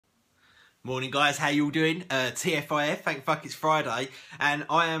Morning guys, how you all doing? TFiF, thank fuck it's Friday, and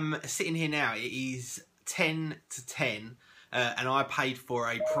I am sitting here now. It is 10 to 10 and I paid for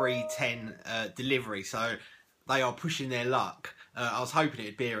a pre-10 delivery, so they are pushing their luck. I was hoping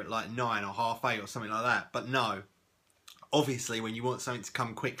it'd be here at like 9 or half 8 or something like that, but no. Obviously when you want something to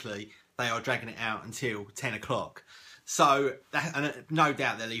come quickly, they are dragging it out until 10 o'clock. So, and no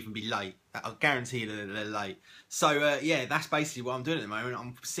doubt they'll even be late. I'll guarantee you that they're late. So, yeah, that's basically what I'm doing at the moment.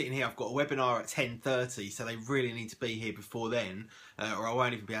 I'm sitting here, I've got a webinar at 10:30, so they really need to be here before then, or I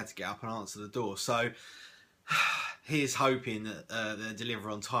won't even be able to get up and answer the door. So, here's hoping that they'll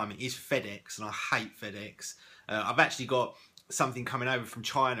deliver on time. It is FedEx, and I hate FedEx. I've actually got something coming over from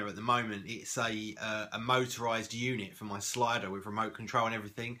China at the moment. It's a motorized unit for my slider with remote control and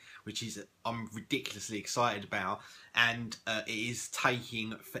everything, which is I'm ridiculously excited about, and it is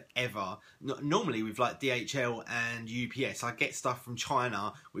taking forever. Normally with like DHL and UPS, I get stuff from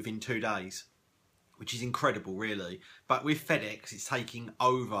China within 2 days, which is incredible really, but with FedEx it's taking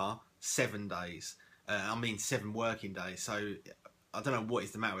over 7 days. I mean 7 working days, so I don't know what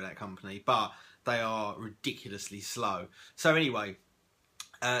is the matter with that company, but they are ridiculously slow. So anyway,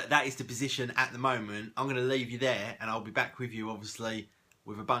 that is the position at the moment. I'm going to leave you there, and I'll be back with you, obviously,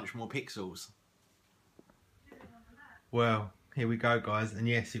 with a bunch more pixels. Well, here we go, guys, and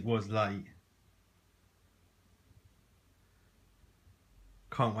yes, it was late.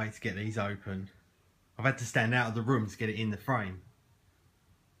 Can't wait to get these open. I've had to stand out of the room to get it in the frame.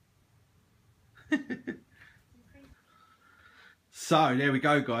 So there we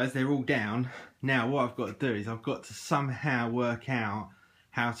go guys, they're all down. Now what I've got to do is I've got to somehow work out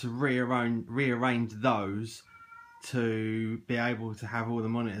how to rearrange those to be able to have all the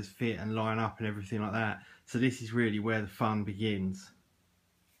monitors fit and line up and everything like that. So this is really where the fun begins.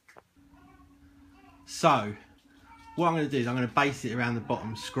 So what I'm going to do is I'm going to base it around the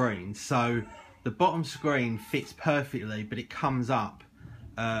bottom screen. So the bottom screen fits perfectly, but it comes up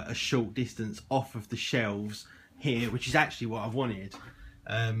a short distance off of the shelves here, which is actually what I wanted.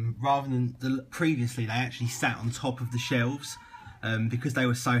 Rather than previously they actually sat on top of the shelves, because they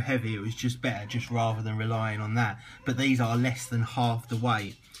were so heavy it was just better just rather than relying on that, but these are less than half the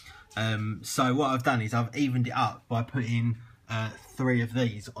weight. So what I've done is I've evened it up by putting 3 of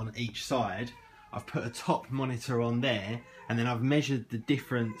these on each side. I've put a top monitor on there, and then I've measured the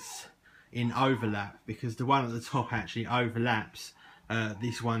difference in overlap, because the one at the top actually overlaps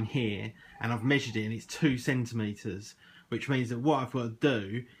this one here, and I've measured it and it's 2 centimeters, which means that what I've got to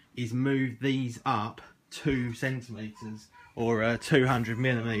do is move these up 2 centimeters, or 200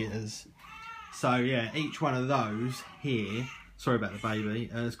 millimeters. So yeah, each one of those here, sorry about the baby,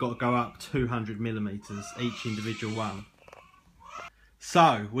 has got to go up 200 millimeters, each individual one.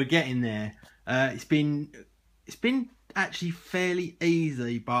 So we're getting there. It's been actually fairly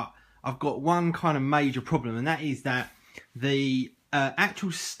easy, but I've got one kind of major problem, and that is that the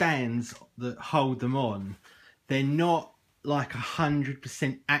actual stands that hold them on, they're not like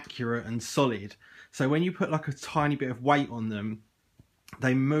 100% accurate and solid. So when you put like a tiny bit of weight on them,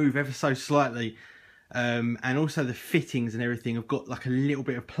 they move ever so slightly, and also the fittings and everything have got like a little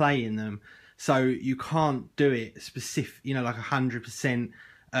bit of play in them, so you can't do it specific, you know, like 100%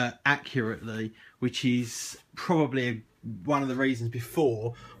 accurately, which is probably one of the reasons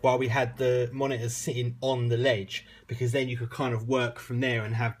before why we had the monitors sitting on the ledge, because then you could kind of work from there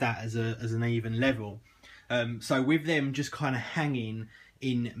and have that as an even level. So with them just kind of hanging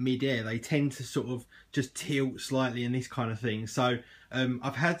in mid-air, they tend to sort of just tilt slightly and this kind of thing. So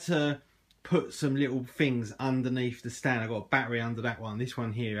I've had to put some little things underneath the stand. I've got a battery under that one. This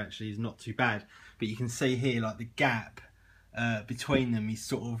one here actually is not too bad, but you can see here like the gap between them is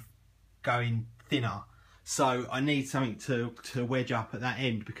sort of going thinner. So I need something to wedge up at that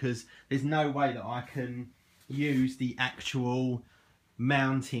end, because there's no way that I can use the actual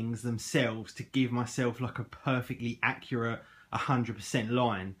mountings themselves to give myself like a perfectly accurate 100%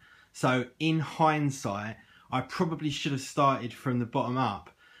 line. So in hindsight, I probably should have started from the bottom up,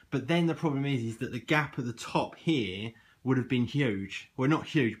 but then the problem is that the gap at the top here would have been huge. Well, not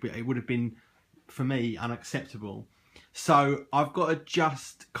huge, but it would have been, for me, unacceptable. So I've got to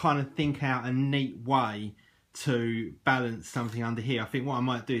just kind of think out a neat way to balance something under here. I think what I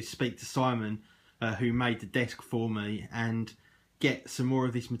might do is speak to Simon, who made the desk for me, and get some more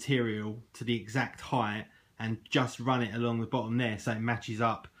of this material to the exact height and just run it along the bottom there so it matches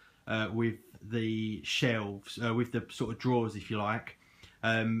up with the shelves, with the sort of drawers if you like,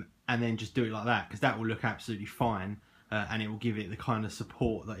 and then just do it like that, because that will look absolutely fine, and it will give it the kind of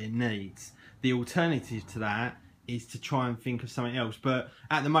support that it needs. The alternative to that is to try and think of something else, but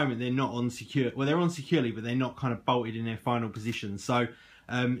at the moment they're not on secure, well they're on securely, but they're not kind of bolted in their final position. So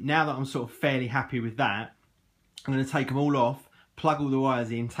Now that I'm sort of fairly happy with that, I'm going to take them all off, plug all the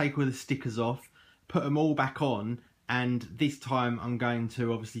wires in, take all the stickers off, put them all back on, and this time I'm going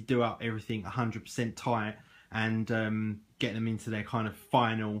to obviously do up everything 100% tight and get them into their kind of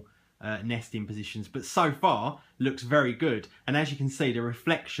final nesting positions. But so far looks very good, and as you can see, the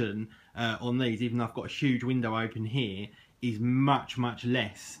reflection on these, even though I've got a huge window open here, is much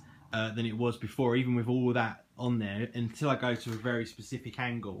less than it was before, even with all that on there, until I go to a very specific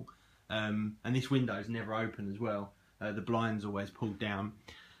angle. And this window is never open as well. The blind's always pulled down.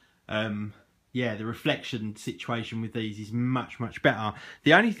 Yeah, the reflection situation with these is much better.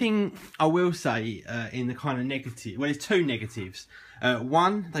 The only thing I will say in the kind of negative, well, there's two negatives.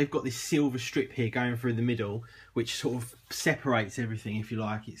 One, they've got this silver strip here going through the middle, which sort of separates everything, if you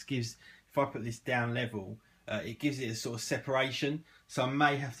like. It gives, if I put this down level, it gives it a sort of separation. So I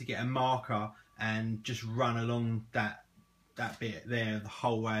may have to get a marker and just run along that bit there the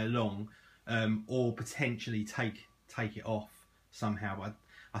whole way along, or potentially take it off somehow. But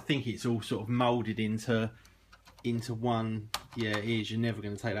I think it's all sort of moulded into one. Yeah, it is. You're never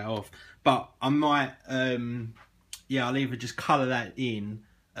going to take that off. But I might, yeah, I'll either just colour that in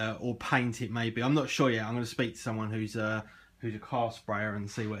or paint it maybe. I'm not sure yet. I'm going to speak to someone who's a car sprayer and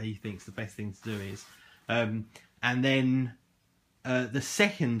see what he thinks the best thing to do is. And then the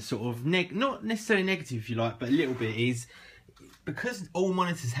second sort of not necessarily negative, if you like, but a little bit, is because all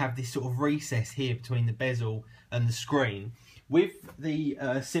monitors have this sort of recess here between the bezel and the screen. With the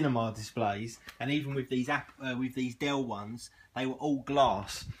cinema displays, and even with these Dell ones, they were all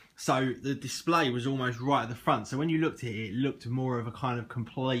glass. So the display was almost right at the front. So when you looked at it, it looked more of a kind of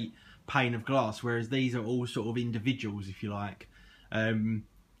complete pane of glass, whereas these are all sort of individuals, if you like.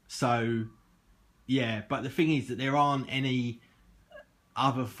 So yeah, but the thing is that there aren't any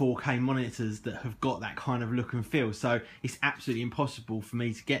other 4K monitors that have got that kind of look and feel. So it's absolutely impossible for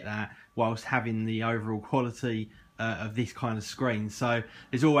me to get that whilst having the overall quality of this kind of screen. So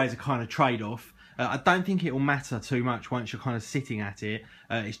there's always a kind of trade-off. I don't think it will matter too much once you're kind of sitting at it.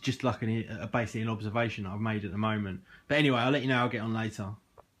 It's just like basically an observation I've made at the moment. But anyway, I'll let you know how I'll get on later.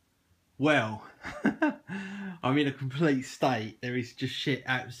 Well, I'm in a complete state. There is just shit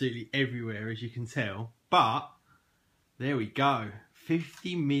absolutely everywhere, as you can tell. But there we go.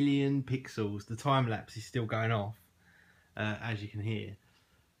 50 million pixels. The time lapse is still going off, as you can hear.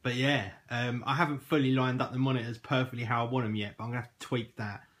 But yeah, I haven't fully lined up the monitors perfectly how I want them yet, but I'm going to have to tweak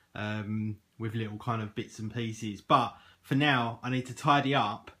that with little kind of bits and pieces. But for now, I need to tidy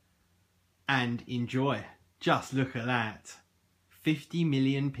up and enjoy. Just look at that. 50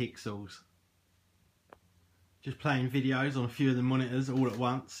 million pixels. Just playing videos on a few of the monitors all at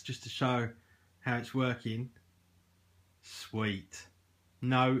once, just to show how it's working. Sweet.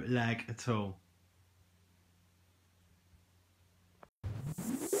 No lag at all.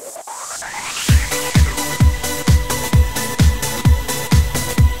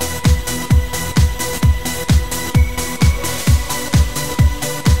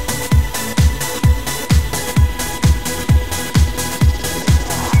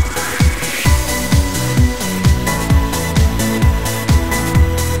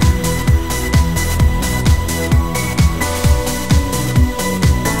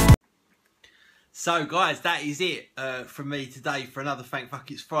 So guys, that is it from me today for another Thank Fuck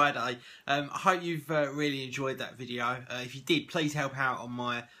It's Friday. I hope you've really enjoyed that video. If you did, please help out on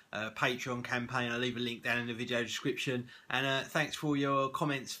my Patreon campaign. I'll leave a link down in the video description. And thanks for all your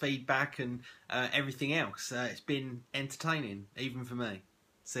comments, feedback and everything else. It's been entertaining, even for me.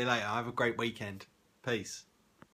 See you later. Have a great weekend. Peace.